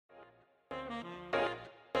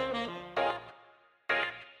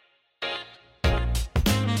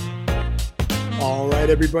right,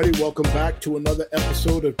 everybody, welcome back to another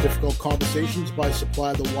episode of Difficult Conversations by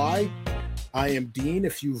Supply the Why. I am Dean,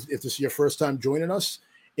 if this is your first time joining us.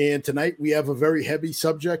 And tonight we have a very heavy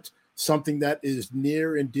subject, something that is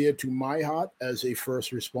near and dear to my heart as a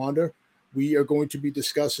first responder. We are going to be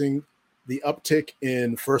discussing the uptick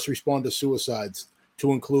in first responder suicides,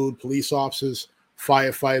 to include police officers,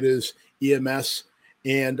 firefighters, EMS,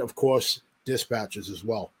 and of course, dispatchers as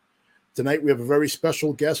well. Tonight we have a very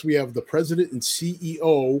special guest. We have the president and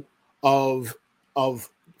CEO of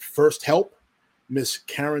First Help, Miss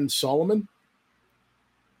Karen Solomon.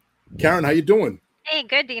 Karen, how you doing? Hey,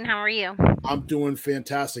 good, Dean. How are you? I'm doing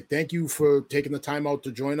fantastic. Thank you for taking the time out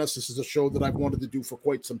to join us. This is a show that I've wanted to do for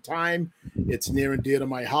quite some time. It's near and dear to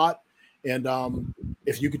my heart. And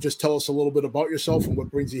if you could just tell us a little bit about yourself and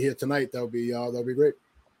what brings you here tonight, that'd be great.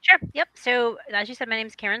 Sure. Yep. So, as you said, my name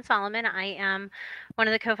is Karen Solomon. I am one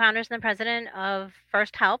of the co-founders and the president of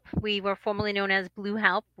First Help. We were formerly known as Blue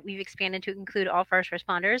Help. We've expanded to include all first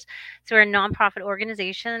responders. So, we're a nonprofit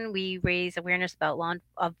organization. We raise awareness about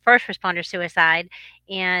first responder suicide,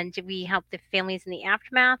 and we help the families in the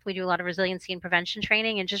aftermath. We do a lot of resiliency and prevention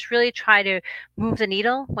training, and just really try to move the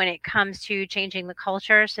needle when it comes to changing the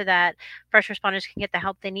culture, so that first responders can get the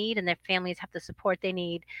help they need and their families have the support they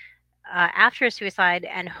need after a suicide,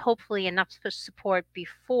 and hopefully enough support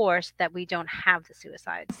before, so that we don't have the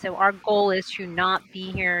suicide. So our goal is to not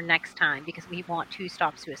be here next time, because we want to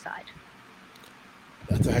stop suicide.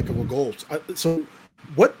 That's a heck of a goal. So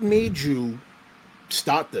what made you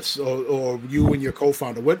start this, or you and your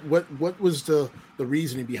co-founder? What was the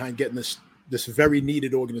reasoning behind getting this very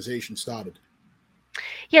needed organization started?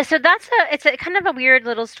 Yeah, so it's a kind of a weird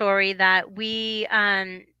little story that we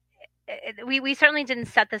certainly didn't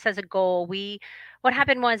set this as a goal. What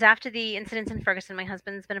happened was, after the incidents in Ferguson, my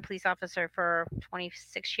husband's been a police officer for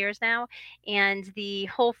 26 years now, and the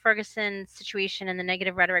whole Ferguson situation and the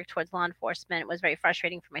negative rhetoric towards law enforcement was very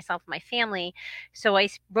frustrating for myself and my family. So I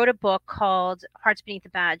wrote a book called Hearts Beneath the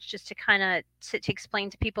Badge, just to kind of to explain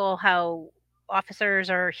to people how officers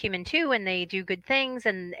are human too, and they do good things,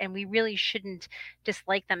 and we really shouldn't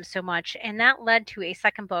dislike them so much. And that led to a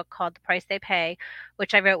second book called The Price They Pay,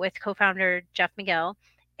 which I wrote with co-founder Jeff McGill.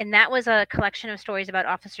 And that was a collection of stories about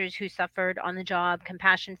officers who suffered on the job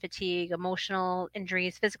compassion fatigue, emotional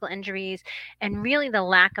injuries, physical injuries, and really the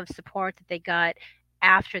lack of support that they got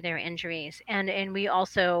after their injuries. And we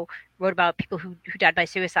also wrote about people who died by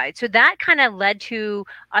suicide. So that kind of led to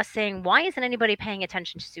us saying, why isn't anybody paying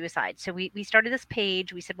attention to suicide? So we started this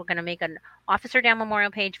page. We said, we're going to make an Officer Down Memorial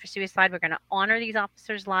page for suicide. We're going to honor these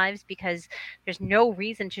officers' lives, because there's no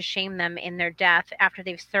reason to shame them in their death after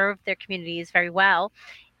they've served their communities very well.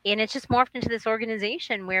 And it's just morphed into this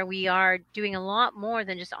organization where we are doing a lot more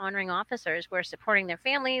than just honoring officers. We're supporting their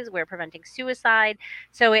families. We're preventing suicide.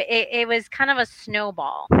 So it was kind of a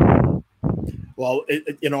snowball. Well,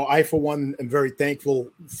 I, for one, am very thankful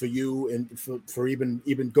for you and for even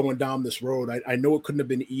going down this road. I know it couldn't have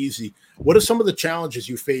been easy. What are some of the challenges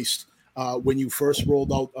you faced when you first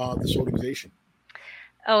rolled out this organization?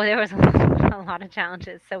 Oh, there was a lot of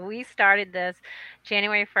challenges. So we started this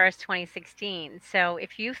January 1st, 2016. So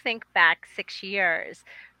if you think back 6 years,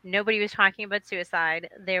 nobody was talking about suicide.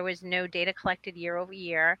 There was no data collected year over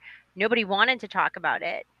year. Nobody wanted to talk about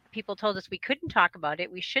it. People told us we couldn't talk about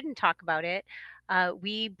it. We shouldn't talk about it.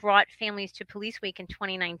 We brought families to Police Week in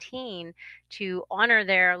 2019 to honor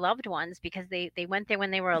their loved ones, because they went there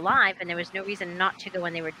when they were alive, and there was no reason not to go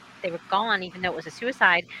when they were gone, even though it was a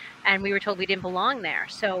suicide, and we were told we didn't belong there.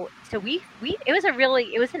 So it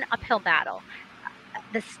was an uphill battle.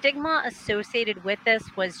 The stigma associated with this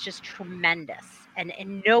was just tremendous, and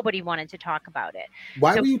nobody wanted to talk about it.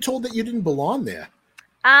 Why were you told that you didn't belong there?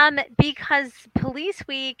 Because Police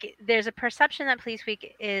Week, there's a perception that Police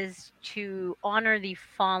Week is to honor the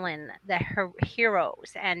fallen, the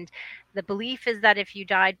heroes. And the belief is that if you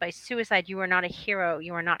died by suicide, you are not a hero,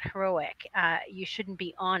 you are not heroic, you shouldn't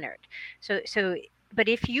be honored. But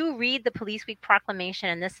if you read the Police Week proclamation,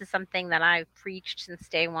 and this is something that I've preached since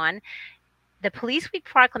day one, the Police Week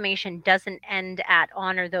proclamation doesn't end at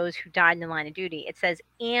honor those who died in the line of duty. It says,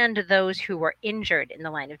 and those who were injured in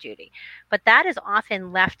the line of duty. But that is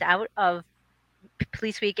often left out of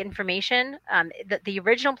Police Week information. The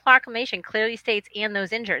original proclamation clearly states, and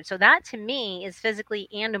those injured. So that, to me, is physically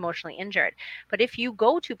and emotionally injured. But if you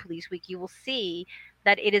go to Police Week, you will see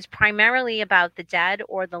that it is primarily about the dead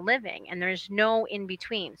or the living, and there's no in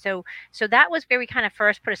between. So that was where we kind of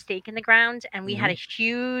first put a stake in the ground, and we had a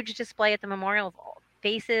huge display at the memorial of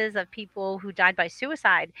faces of people who died by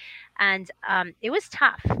suicide, and it was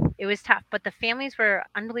tough. It was tough, but the families were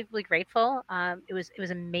unbelievably grateful. It was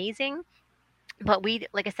amazing. But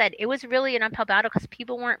like I said, it was really an uphill battle because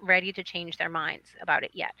people weren't ready to change their minds about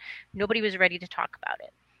it yet. Nobody was ready to talk about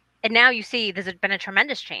it. And now you see there's been a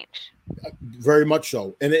tremendous change. Very much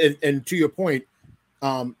so. And to your point,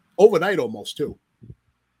 overnight almost too.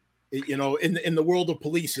 In the world of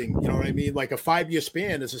policing, you know what I mean? Like a 5-year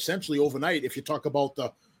span is essentially overnight. If you talk about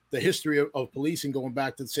the history of policing going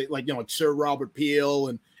back to, say, like, like Sir Robert Peel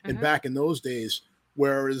and back in those days,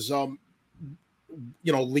 whereas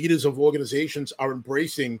leaders of organizations are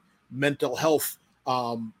embracing mental health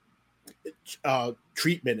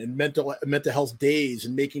treatment and mental health days,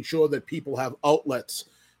 and making sure that people have outlets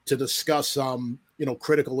to discuss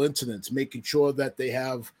critical incidents, making sure that they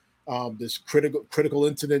have this critical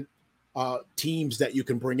incident teams that you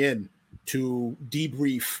can bring in to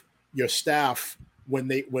debrief your staff when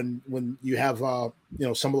you have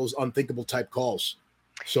some of those unthinkable type calls.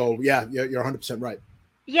 So yeah, you're 100% right.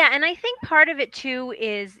 Yeah, and I think part of it too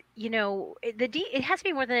is, it has to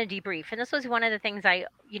be more than a debrief. And this was one of the things I,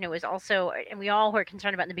 is also, and we all were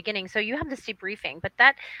concerned about in the beginning. So you have this debriefing, but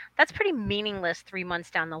that's pretty meaningless 3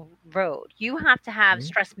 months down the road. You have to have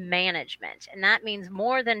stress management, and that means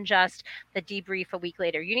more than just the debrief a week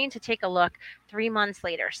later. You need to take a look 3 months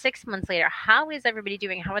later, 6 months later. How is everybody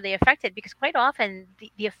doing? How are they affected? Because quite often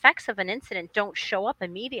the effects of an incident don't show up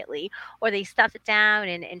immediately, or they stuff it down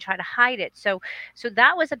and try to hide it. So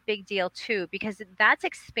that was a big deal too, because that's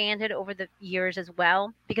expanded over the years as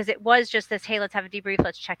well, because it was just this, hey, let's have a debrief,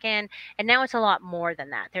 let's check in. And now it's a lot more than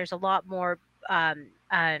that. There's a lot more,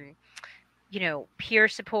 peer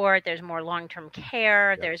support. There's more long-term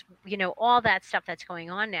care. Yeah. There's, all that stuff that's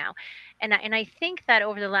going on now. And I think that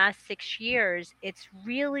over the last 6 years, it's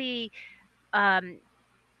really,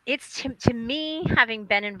 it's to me, having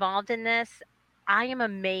been involved in this, I am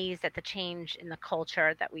amazed at the change in the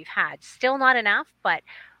culture that we've had. Still not enough, but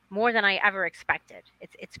more than I ever expected.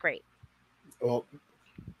 It's great. Well,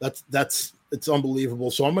 it's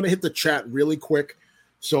unbelievable. So I'm going to hit the chat really quick.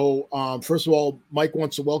 So first of all, Mike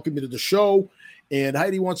wants to welcome you to the show, and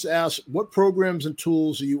Heidi wants to ask, what programs and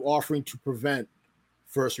tools are you offering to prevent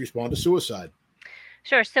first responder suicide?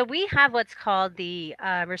 Sure. So we have what's called the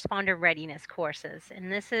responder readiness courses,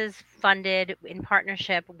 and this is funded in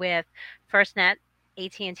partnership with FirstNet,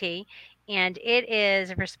 AT&T, and it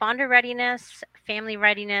is responder readiness, family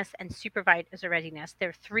readiness, and supervisor readiness. There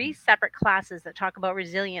are 3 separate classes that talk about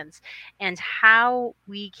resilience and how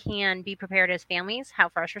we can be prepared as families, how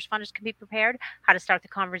first responders can be prepared, how to start the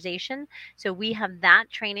conversation. So we have that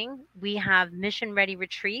training. We have mission ready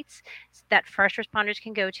retreats that first responders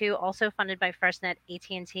can go to, also funded by FirstNet,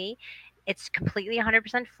 AT&T. It's completely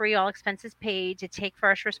 100% free, all expenses paid, to take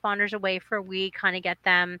first responders away for a week, kind of get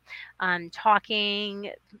them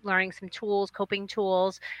talking, learning some tools, coping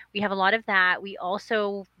tools. We have a lot of that. We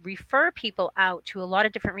also refer people out to a lot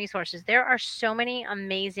of different resources. There are so many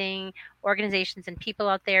amazing organizations and people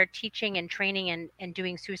out there teaching and training and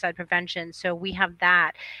doing suicide prevention. So we have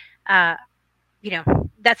that.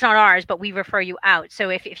 That's not ours, but we refer you out.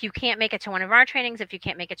 So if you can't make it to one of our trainings, if you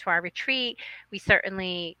can't make it to our retreat, we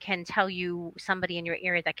certainly can tell you somebody in your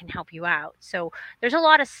area that can help you out. So there's a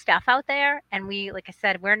lot of stuff out there. And we, like I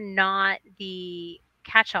said, we're not the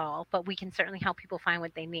catch-all, but we can certainly help people find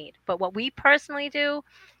what they need. But what we personally do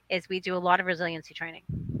is we do a lot of resiliency training.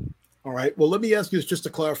 All right. Well, let me ask you this just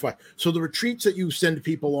to clarify. So the retreats that you send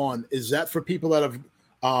people on, is that for people that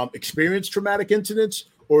have experienced traumatic incidents,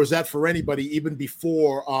 or is that for anybody even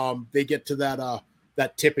before they get to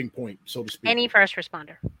that tipping point, so to speak? Any first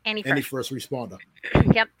responder. Any first responder.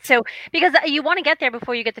 Yep. So because you want to get there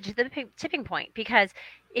before you get to the tipping point, because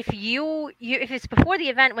if if it's before the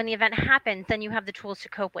event, when the event happens, then you have the tools to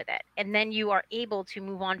cope with it, and then you are able to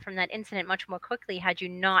move on from that incident much more quickly had you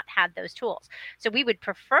not had those tools. So we would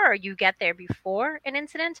prefer you get there before an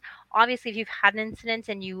incident. Obviously, if you've had an incident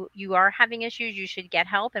and you are having issues, you should get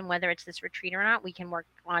help, and whether it's this retreat or not, we can work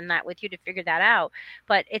on that with you to figure that out.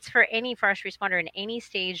 But it's for any first responder in any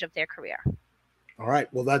stage of their career. All right.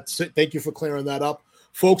 Well, that's it. Thank you for clearing that up.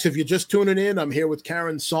 Folks, if you're just tuning in, I'm here with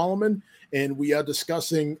Karen Solomon, and we are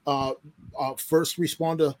discussing first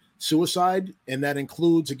responder suicide, and that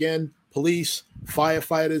includes, again, police,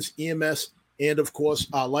 firefighters, EMS, and, of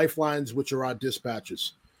course, lifelines, which are our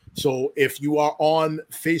dispatches. So if you are on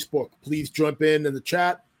Facebook, please jump in the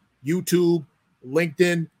chat. YouTube,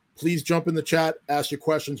 LinkedIn, please jump in the chat, ask your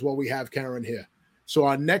questions while we have Karen here. So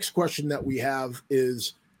our next question that we have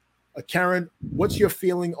is, Karen, what's your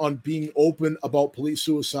feeling on being open about police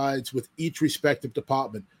suicides with each respective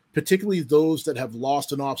department, particularly those that have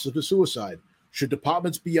lost an officer to suicide? Should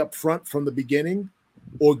departments be upfront from the beginning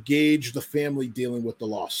or gauge the family dealing with the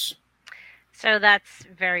loss? So that's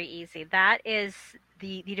very easy. That is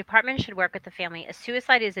the department should work with the family. A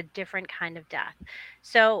suicide is a different kind of death.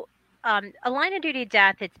 So a line of duty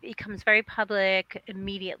death, it becomes very public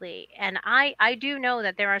immediately. And I do know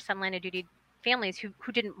that there are some line of duty families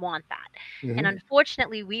who didn't want that. And Hmm.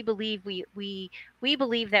 unfortunately, we believe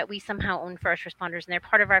that we somehow own first responders and they're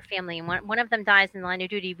part of our family. And when one of them dies in the line of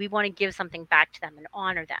duty, we want to give something back to them and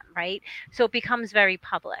honor them, right? So it becomes very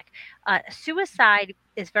public. Suicide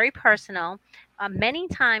is very personal. Many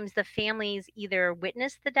times the families either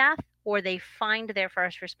witness the death or they find their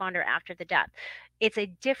first responder after the death. It's a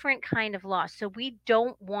different kind of loss. So we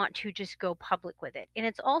don't want to just go public with it. And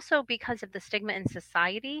it's also because of the stigma in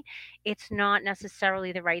society, it's not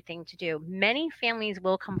necessarily the right thing to do. Many families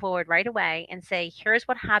will come forward right away and say, here's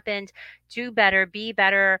what happened, do better, be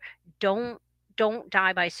better, don't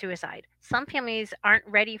die by suicide. Some families aren't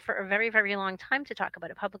ready for a very, very long time to talk about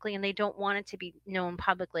it publicly and they don't want it to be known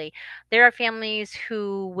publicly. There are families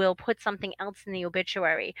who will put something else in the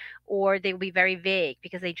obituary or they will be very vague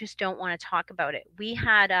because they just don't want to talk about it. We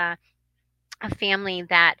had a family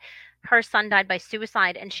that her son died by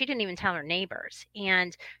suicide and she didn't even tell her neighbors.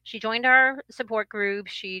 And she joined our support group,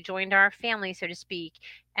 she joined our family, so to speak.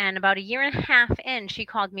 And about a year and a half in, she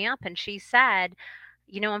called me up and she said,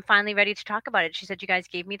 I'm finally ready to talk about it. She said, you guys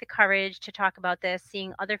gave me the courage to talk about this.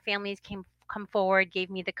 Seeing other families come forward gave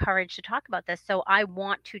me the courage to talk about this. So I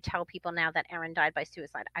want to tell people now that Erin died by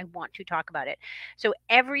suicide. I want to talk about it. So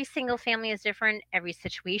every single family is different. Every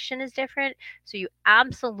situation is different. So you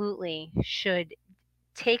absolutely should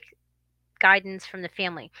take guidance from the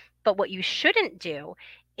family. But what you shouldn't do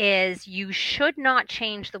is you should not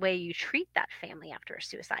change the way you treat that family after a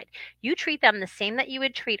suicide. You treat them the same that you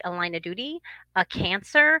would treat a line of duty, a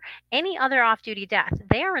cancer, any other off duty death.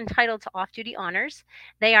 They are entitled to off duty honors.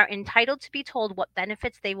 They are entitled to be told what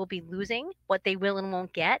benefits they will be losing, what they will and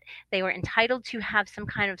won't get. They were entitled to have some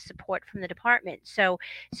kind of support from the department. So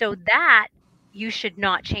that you should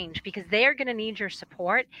not change because they are going to need your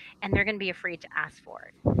support and they're going to be afraid to ask for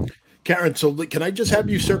it. Karen, so can I just have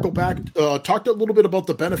you circle back, talk a little bit about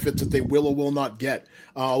the benefits that they will or will not get?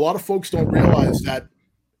 A lot of folks don't realize that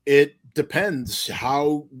it depends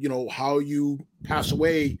how you pass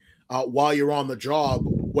away while you're on the job,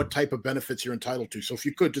 what type of benefits you're entitled to. So if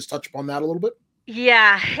you could just touch upon that a little bit.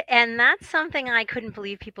 Yeah, and that's something I couldn't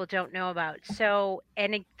believe people don't know about. So,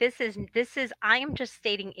 and this is I am just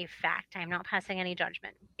stating a fact. I'm not passing any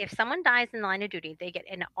judgment. If someone dies in the line of duty, they get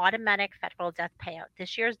an automatic federal death payout.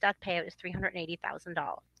 This year's death payout is $380,000.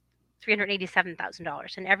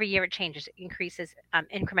 $387,000, and every year it changes, it increases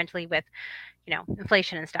incrementally with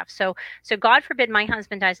inflation and stuff. So God forbid my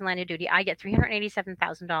husband dies in line of duty, I get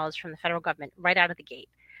 $387,000 from the federal government right out of the gate.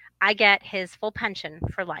 I get his full pension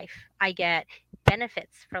for life. I get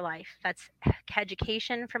benefits for life. That's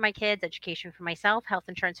education for my kids, education for myself, health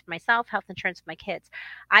insurance for myself, health insurance for my kids.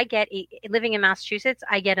 I get living in Massachusetts,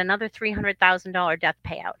 I get another $300,000 death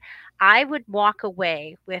payout. I would walk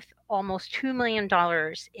away with almost $2 million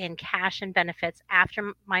in cash and benefits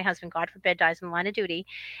after my husband, God forbid, dies in the line of duty.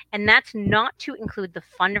 And that's not to include the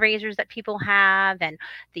fundraisers that people have and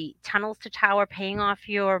the tunnels to tower, paying off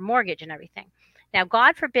your mortgage and everything. Now,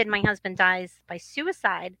 God forbid my husband dies by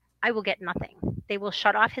suicide, I will get nothing. They will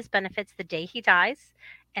shut off his benefits the day he dies,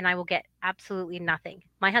 and I will get absolutely nothing.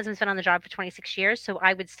 My husband's been on the job for 26 years, so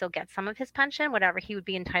I would still get some of his pension, whatever he would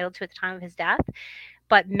be entitled to at the time of his death.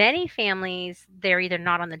 But many families, they're either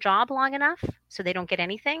not on the job long enough, so they don't get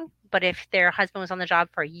anything. But if their husband was on the job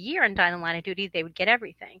for a year and died in the line of duty, they would get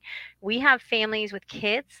everything. We have families with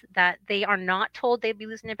kids that they are not told they'd be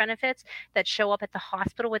losing their benefits that show up at the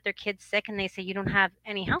hospital with their kids sick and they say, you don't have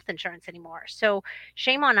any health insurance anymore. So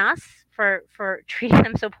shame on us for treating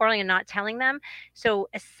them so poorly and not telling them. So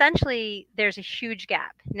essentially, there's a huge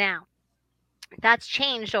gap. Now, that's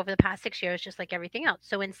changed over the past 6 years, just like everything else.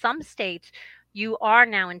 So in some states, you are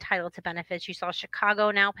now entitled to benefits. You saw Chicago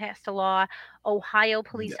now passed a law. Ohio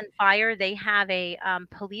Police Yeah. and Fire, they have a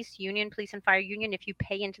police and fire union. If you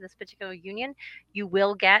pay into this particular union, you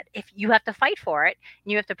will get, if you have to fight for it,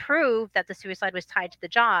 and you have to prove that the suicide was tied to the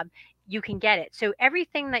job, you can get it. So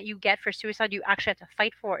everything that you get for suicide, you actually have to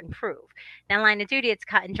fight for it and prove. Now, line of duty, it's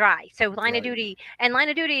cut and dry. So line of duty,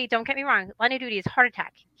 don't get me wrong, line of duty is heart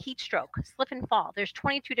attack, heat stroke, slip and fall. There's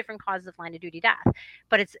 22 different causes of line of duty death,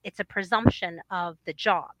 but it's a presumption of the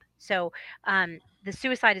job. So the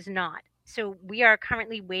suicide is not. So we are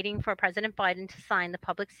currently waiting for President Biden to sign the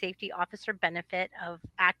Public Safety Officer Benefit of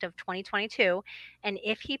Act of 2022. And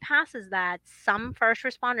if he passes that, some first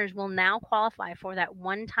responders will now qualify for that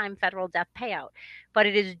one-time federal death payout. But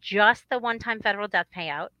it is just the one-time federal death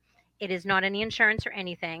payout. It is not any insurance or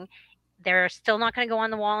anything. They're still not going to go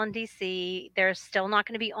on the wall in DC. They're still not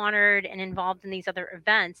going to be honored and involved in these other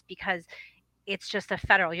events because it's just a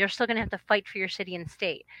federal. You're still going to have to fight for your city and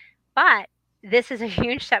state. But this is a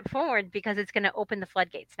huge step forward because it's going to open the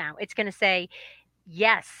floodgates now. It's going to say,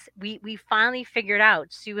 yes, we finally figured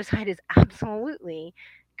out suicide is absolutely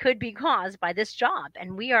could be caused by this job,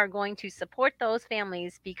 and we are going to support those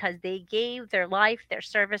families because they gave their life, their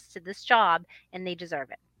service to this job, and they deserve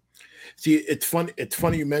it. See, it's funny. It's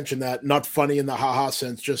funny you mentioned that. Not funny in the haha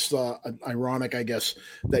sense, just ironic, I guess,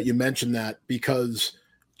 that you mentioned that because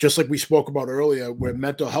just like we spoke about earlier, where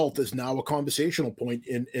mental health is now a conversational point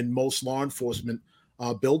in most law enforcement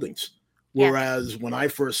buildings. Whereas when I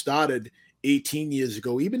first started 18 years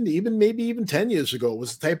ago, even maybe even 10 years ago,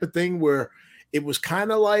 was the type of thing where it was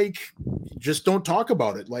kind of like just don't talk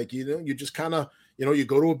about it. Like, you just kind of, you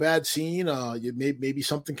go to a bad scene, you maybe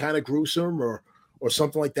something kind of gruesome or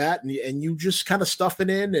something like that, and you just kind of stuff it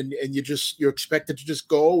in, and you're expected to just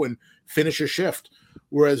go and finish your shift.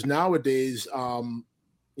 Whereas nowadays, I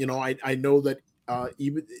know that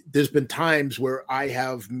even there's been times where I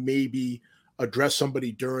have maybe addressed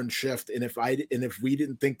somebody during shift, and if we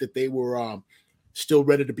didn't think that they were still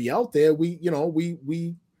ready to be out there, we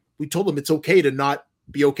told them it's okay to not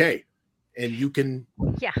be okay, and you can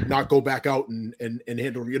not go back out and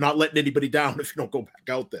handle. You're not letting anybody down if you don't go back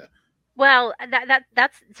out there. Well,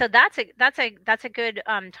 that's a good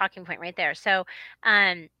talking point right there. So,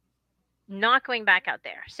 not going back out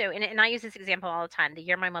there. So, and I use this example all the time. The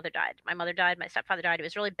year my mother died, my stepfather died. It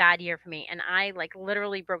was a really bad year for me, and I like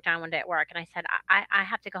literally broke down one day at work, and I said, I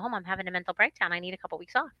have to go home. I'm having a mental breakdown. I need a couple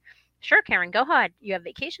weeks off. Sure, Karen, go ahead. You have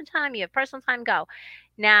vacation time. You have personal time. Go.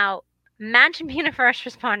 Now, imagine being a first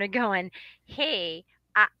responder going, hey,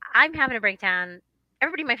 I'm having a breakdown.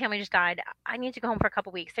 Everybody in my family just died. I need to go home for a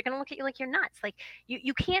couple weeks. They're going to look at you like you're nuts. Like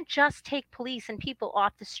you can't just take police and people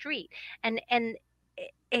off the street. And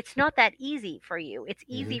it's not that easy for you. It's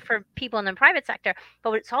easy for people in the private sector, but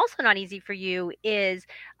what's also not easy for you is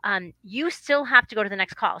you still have to go to the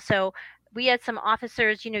next call. So we had some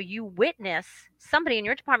officers, you witness somebody in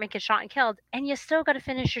your department get shot and killed, and you still got to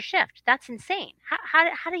finish your shift. That's insane.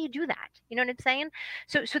 How do you do that? You know what I'm saying?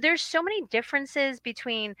 So there's so many differences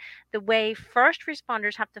between the way first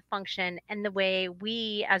responders have to function and the way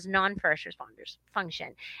we as non-first responders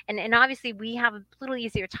function. And obviously we have a little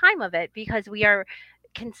easier time of it because we are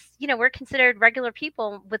we're considered regular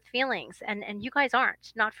people with feelings, and you guys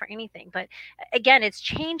aren't, not for anything. But again, it's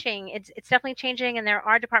changing. It's definitely changing, and there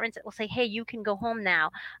are departments that will say, hey, you can go home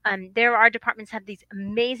now. There are departments that have these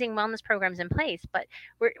amazing wellness programs in place, but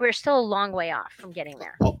we're still a long way off from getting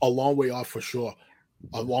there. A long way off for sure.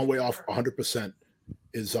 A long way off. 100%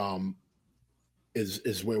 is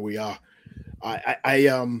where we are.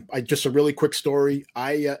 I just a really quick story.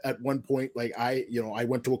 I at one point, like I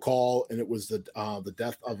went to a call, and it was the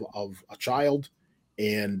death of a child,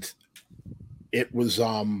 and it was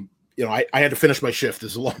I had to finish my shift.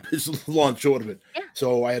 Is the long and short of it. Yeah.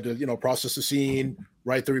 So I had to process the scene,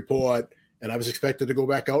 write the report, and I was expected to go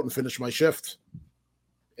back out and finish my shift.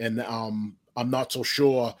 And I'm not so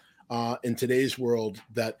sure in today's world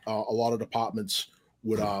that a lot of departments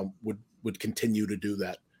would continue to do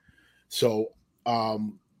that. So,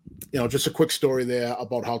 just a quick story there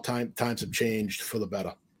about how times have changed for the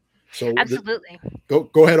better. So absolutely.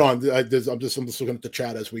 Go ahead on. I'm just looking at the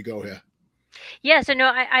chat as we go here. Yeah, so no,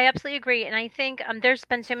 I absolutely agree. And I think there's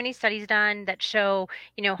been so many studies done that show,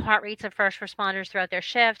 heart rates of first responders throughout their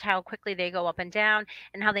shift, how quickly they go up and down,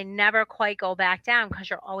 and how they never quite go back down because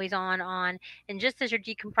you're always on. And just as you're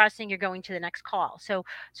decompressing, you're going to the next call. So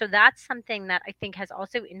that's something that I think has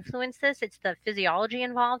also influenced this. It's the physiology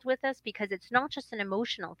involved with this because it's not just an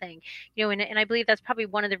emotional thing, and I believe that's probably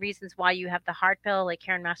one of the reasons why you have the heart bill. Like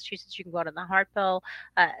here in Massachusetts, you can go out on the heart bill.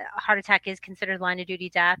 A heart attack is considered line of duty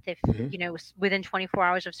death if, within 24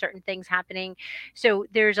 hours of certain things happening. So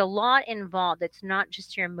there's a lot involved. It's not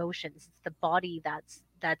just your emotions, it's the body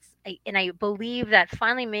and I believe that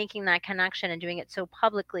finally making that connection and doing it so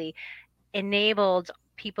publicly enabled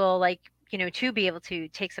people like, to be able to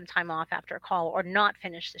take some time off after a call or not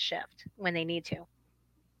finish the shift when they need to.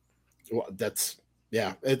 Well, it's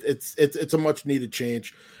a much needed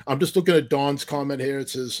change. I'm just looking at Dawn's comment here. It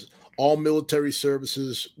says all military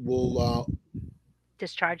services will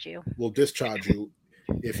discharge you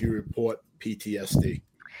if you report PTSD.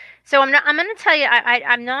 So I'm going to tell you,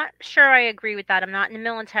 I'm not sure I agree with that. I'm not in the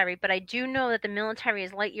military, but I do know that the military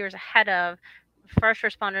is light years ahead of first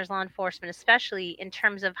responders, law enforcement, especially in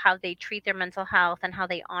terms of how they treat their mental health and how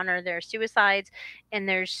they honor their suicides. And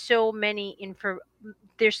there's so many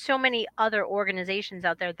other organizations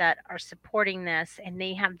out there that are supporting this, and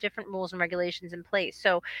they have different rules and regulations in place.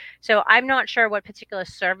 So I'm not sure what particular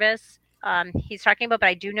service he's talking about, but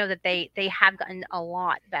I do know that they have gotten a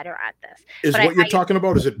lot better at this. Is but what you're talking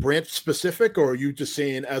about, is it branch specific, or are you just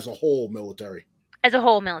saying as a whole military? As a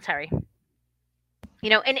whole military.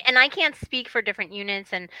 And I can't speak for different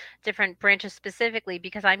units and different branches specifically,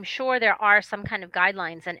 because I'm sure there are some kind of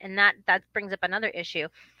guidelines, and that brings up another issue.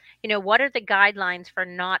 What are the guidelines for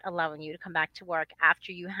not allowing you to come back to work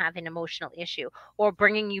after you have an emotional issue, or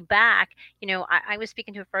bringing you back? I was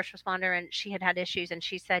speaking to a first responder, and she had issues, and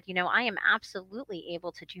she said, I am absolutely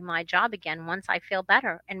able to do my job again once I feel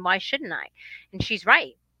better. And why shouldn't I? And she's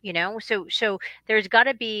right. So there's got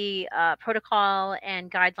to be protocol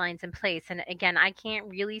and guidelines in place. And again, I can't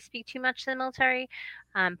really speak too much to the military,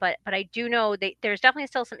 but I do know there's definitely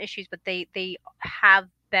still some issues, but they have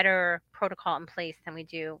better protocol in place than we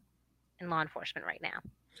do in law enforcement right now.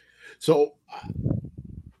 So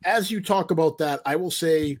as you talk about that, I will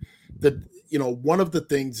say that, one of the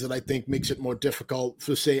things that I think makes it more difficult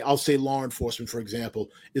for, I'll say law enforcement, for example,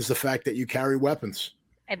 is the fact that you carry weapons.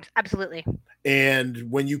 Absolutely. And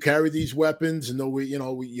when you carry these weapons, and though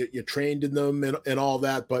you're trained in them and all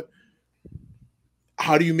that, but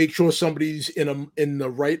how do you make sure somebody's in the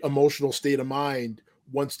right emotional state of mind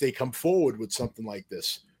once they come forward with something like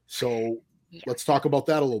this? So let's talk about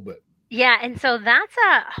that a little bit. Yeah, and so that's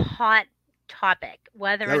a hot topic,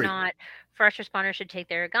 whether or not first responders should take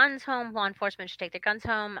their guns home, law enforcement should take their guns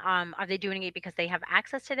home. Are they doing it because they have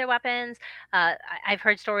access to their weapons? I've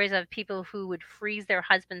heard stories of people who would freeze their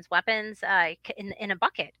husband's weapons in a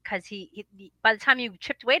bucket, because he by the time you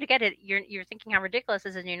chipped away to get it, you're thinking how ridiculous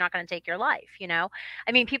this is, and you're not going to take your life.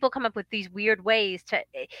 I mean, people come up with these weird ways to,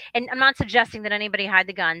 and I'm not suggesting that anybody hide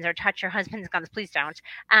the guns or touch your husband's guns. Please don't.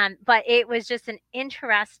 But it was just an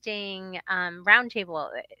interesting roundtable,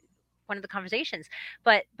 one of the conversations.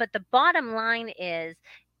 But the bottom line is,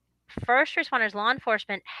 first responders, law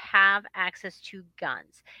enforcement have access to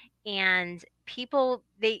guns, and people,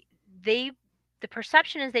 the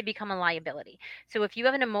perception is they become a liability. So if you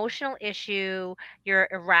have an emotional issue, you're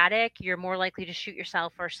erratic, you're more likely to shoot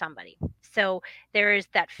yourself or somebody. So there is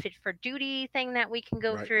that fit for duty thing that we can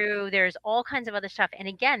go through. There's all kinds of other stuff. And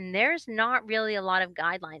again, there's not really a lot of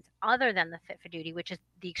guidelines other than the fit for duty, which is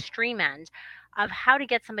the extreme end of how to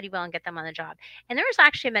get somebody well and get them on the job. And there is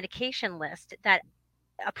actually a medication list that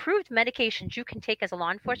approved medications you can take as a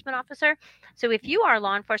law enforcement officer. So if you are a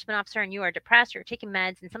law enforcement officer and you are depressed, or you're taking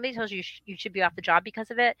meds, and somebody tells you you should be off the job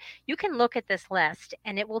because of it, you can look at this list,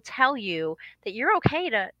 and it will tell you that you're okay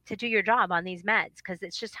to do your job on these meds, because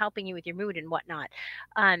it's just helping you with your mood and whatnot.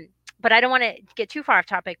 But I don't want to get too far off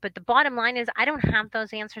topic. But the bottom line is, I don't have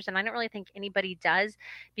those answers, and I don't really think anybody does,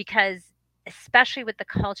 because especially with the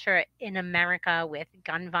culture in America with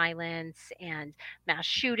gun violence and mass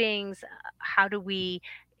shootings, how do we,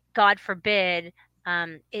 God forbid,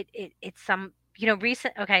 it's some,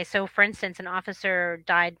 recent. Okay. So for instance, an officer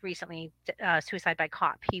died recently, suicide by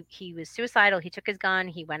cop. He was suicidal. He took his gun,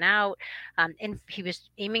 he went out, and he was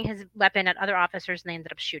aiming his weapon at other officers, and they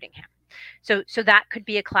ended up shooting him. So that could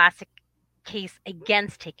be a classic case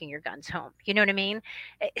against taking your guns home. You know what I mean?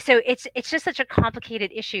 So it's just such a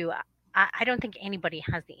complicated issue. I don't think anybody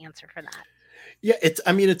has the answer for that. Yeah, it's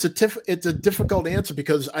a difficult answer,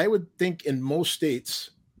 because I would think in most states,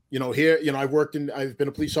 here, I've been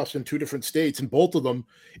a police officer in 2 different states, and both of them,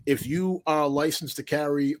 if you are licensed to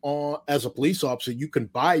carry on as a police officer, you can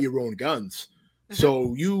buy your own guns. Mm-hmm.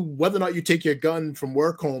 So whether or not you take your gun from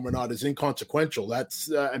work home or not is inconsequential.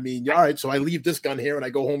 That's, all right, so I leave this gun here and I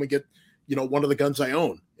go home and get, one of the guns I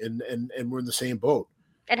own, and we're in the same boat.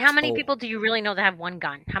 And how many people do you really know that have one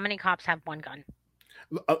gun? How many cops have one gun?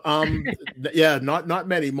 Yeah, not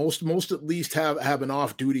many. Most at least have an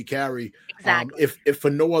off-duty carry. Exactly. If for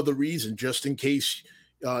no other reason, just in case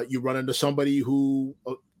you run into somebody who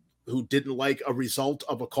didn't like a result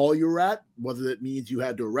of a call you were at, whether it means you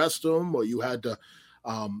had to arrest them or you had to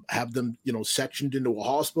have them, sectioned into a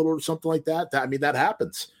hospital or something like that. That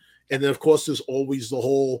happens. And then of course there's always the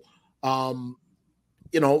whole,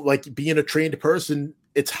 like being a trained person.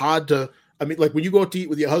 It's hard to, like when you go out to eat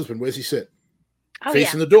with your husband, where's he sit?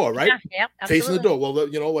 Facing the door, right? Yeah, facing the door. Well,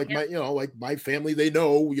 like my family, they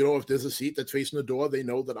know, if there's a seat that's facing the door, they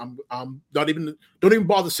know that I'm don't even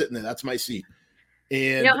bother sitting there. That's my seat. And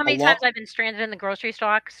You know how a many lot. times I've been stranded in the grocery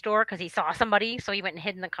store because he saw somebody, so he went and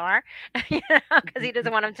hid in the car, because he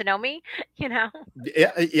doesn't want him to know me, you know?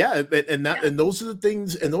 Yeah, yeah, and that Yeah, and those are the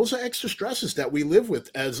things, and those are extra stresses that we live with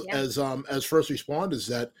yeah. as first responders.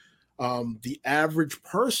 That the average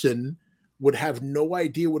person would have no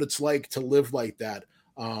idea what it's like to live like that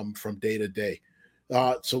from day to day.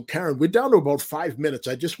 So, Karen, we're down to about 5 minutes.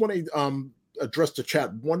 I just want to address the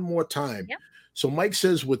chat one more time. Yep. So, Mike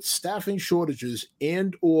says, with staffing shortages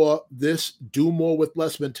and or this do more with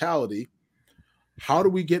less mentality, how do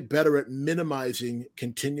we get better at minimizing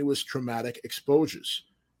continuous traumatic exposures?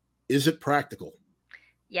 Is it practical?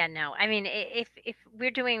 Yeah, no. I mean, if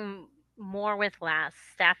we're doing more with less,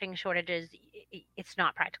 staffing shortages, it's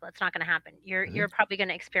not practical. It's not going to happen. Mhm. You're probably going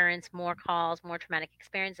to experience more calls, more traumatic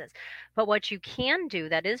experiences. But what you can do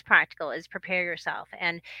that is practical is prepare yourself,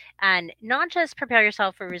 and not just prepare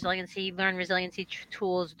yourself for resiliency. Learn resiliency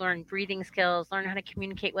tools, learn breathing skills, learn how to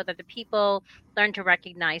communicate with other people, learn to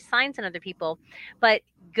recognize signs in other people. But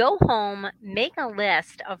go home, make a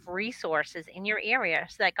list of resources in your area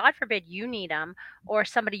so that God forbid you need them or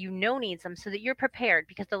somebody you know needs them, so that you're prepared,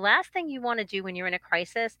 because the last thing you want to do when you're in a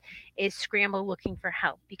crisis is scramble looking for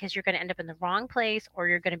help, because you're going to end up in the wrong place, or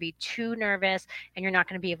you're going to be too nervous and you're not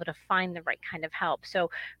going to be able to find the right kind of help.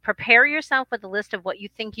 So prepare yourself with a list of what you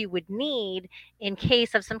think you would need in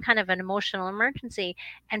case of some kind of an emotional emergency,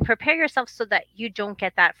 and prepare yourself so that you don't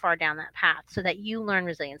get that far down that path, so that you learn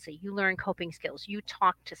resiliency, you learn coping skills, you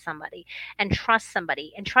talk to somebody and trust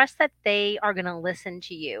somebody, and trust that they are going to listen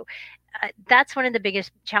to you. That's one of the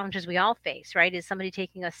biggest challenges we all face, right? Is somebody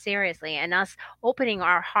taking us seriously and us opening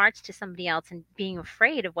our hearts to somebody else and being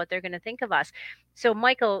afraid of what they're going to think of us. So,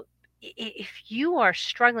 Michael, if you are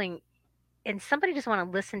struggling and somebody doesn't want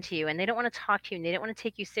to listen to you and they don't want to talk to you and they don't want to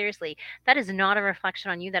take you seriously, that is not a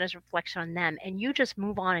reflection on you. That is a reflection on them. And you just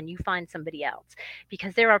move on and you find somebody else,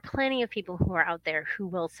 because there are plenty of people who are out there who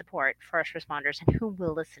will support first responders and who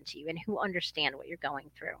will listen to you and who understand what you're going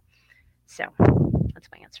through. So that's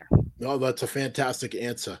my answer. No, that's a fantastic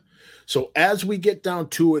answer. So, as we get down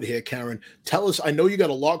to it here, Karen, tell us. I know you got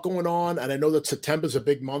a lot going on, and I know that September's a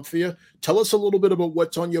big month for you. Tell us a little bit about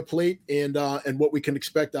what's on your plate and what we can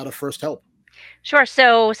expect out of First Help. Sure.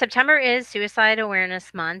 So September is Suicide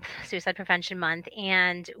Awareness Month, Suicide Prevention Month,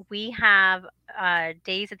 and we have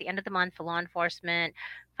days at the end of the month for law enforcement,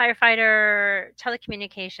 firefighter,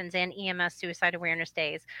 telecommunications, and EMS suicide awareness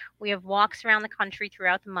days. We have walks around the country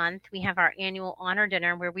throughout the month. We have our annual honor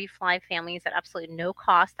dinner where we fly families at absolutely no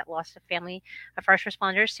cost that lost a family of first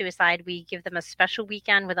responders suicide. We give them a special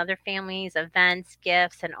weekend with other families, events,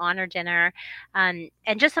 gifts, and honor dinner. And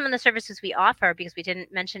just some of the services we offer, because we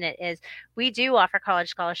didn't mention it, is we do offer college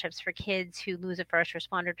scholarships for kids who lose a first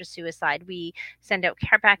responder to suicide. We send out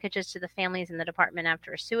care packages to the families in the department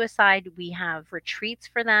after a suicide. We have retreats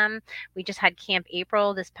for them. We just had Camp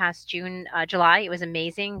April this past July. It was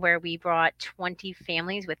amazing, where we brought 20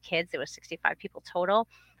 families with kids. There was 65 people total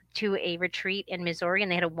to a retreat in Missouri,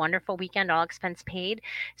 and they had a wonderful weekend, all expense paid.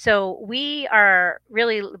 So we are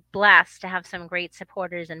really blessed to have some great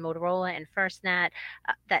supporters in Motorola and FirstNet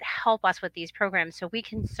that help us with these programs, so we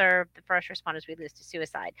can serve the first responders we lose to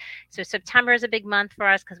suicide. So September is a big month for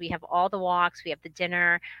us because we have all the walks, we have the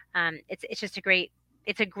dinner. It's just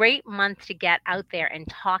it's a great month to get out there and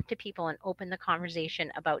talk to people and open the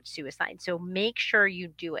conversation about suicide. So make sure you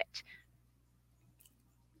do it.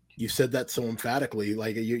 You said that so emphatically,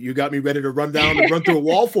 like you got me ready to run down and run through a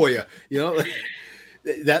wall for you. You know,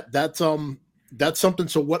 that's something.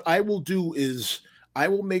 So what I will do is I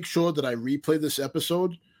will make sure that I replay this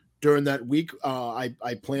episode during that week. I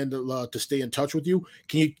plan to stay in touch with you.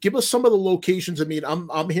 Can you give us some of the locations? I mean,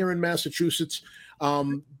 I'm here in Massachusetts.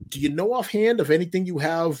 Do you know offhand of anything you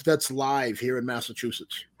have that's live here in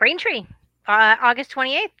Massachusetts? Braintree, August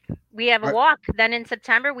 28th. We have a walk. Then in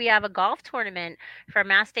September, we have a golf tournament for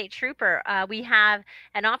Mass State Trooper. We have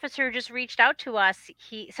an officer who just reached out to us.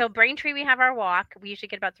 So Braintree, we have our walk. We usually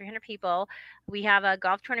get about 300 people. We have a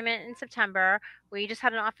golf tournament in September. We just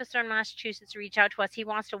had an officer in Massachusetts reach out to us. He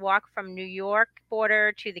wants to walk from New York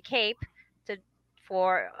border to the Cape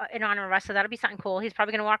for in honor of us. So that'll be something cool. He's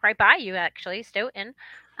probably going to walk right by you, actually, Stoughton.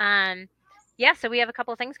 Yeah, so we have a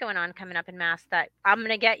couple of things going on coming up in Mass that I'm going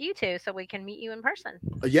to get you to, so we can meet you in person.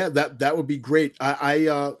 Yeah, that would be great.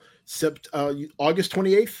 August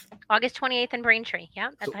 28th. August 28th in Braintree. Yeah,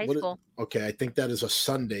 at the high school. Okay, I think that is a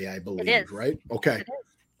Sunday, I believe. It is. Right? Okay.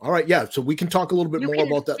 All right. Yeah. So we can talk a little bit more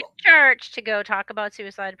about that. Church to go talk about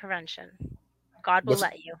suicide prevention. God will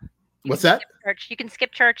let you. What's that? Church. You can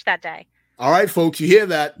skip church that day. All right, folks, you hear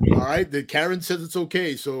that? All right. The Karen says it's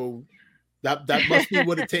okay. So That must be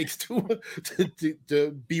what it takes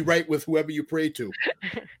to be right with whoever you pray to.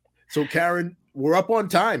 So, Karen, we're up on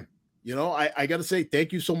time. You know, I got to say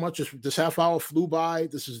thank you so much. This half hour flew by.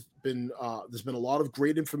 There's been a lot of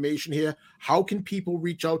great information here. How can people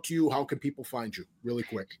reach out to you? How can people find you? Really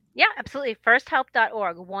quick. Yeah, absolutely.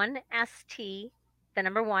 Firsthelp.org. 1ST, the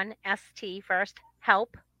number 1ST, first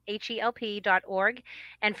help. HELP.org.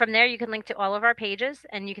 And from there, you can link to all of our pages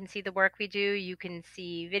and you can see the work we do. You can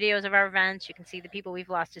see videos of our events. You can see the people we've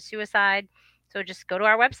lost to suicide. So just go to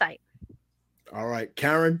our website. All right,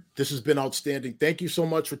 Karen, this has been outstanding. Thank you so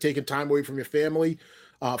much for taking time away from your family,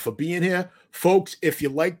 for being here. Folks, if you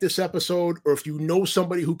like this episode or if you know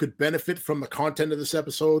somebody who could benefit from the content of this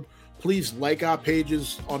episode, please like our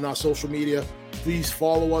pages on our social media. Please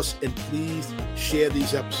follow us and please share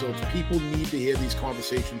these episodes. People need to hear these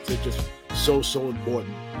conversations. They're just so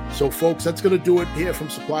important. So, folks, that's going to do it here from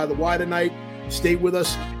Supply the Why tonight. Stay with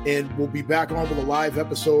us, and we'll be back on with a live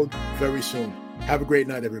episode very soon. Have a great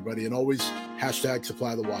night, everybody, and always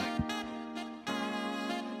 #Supply the Why.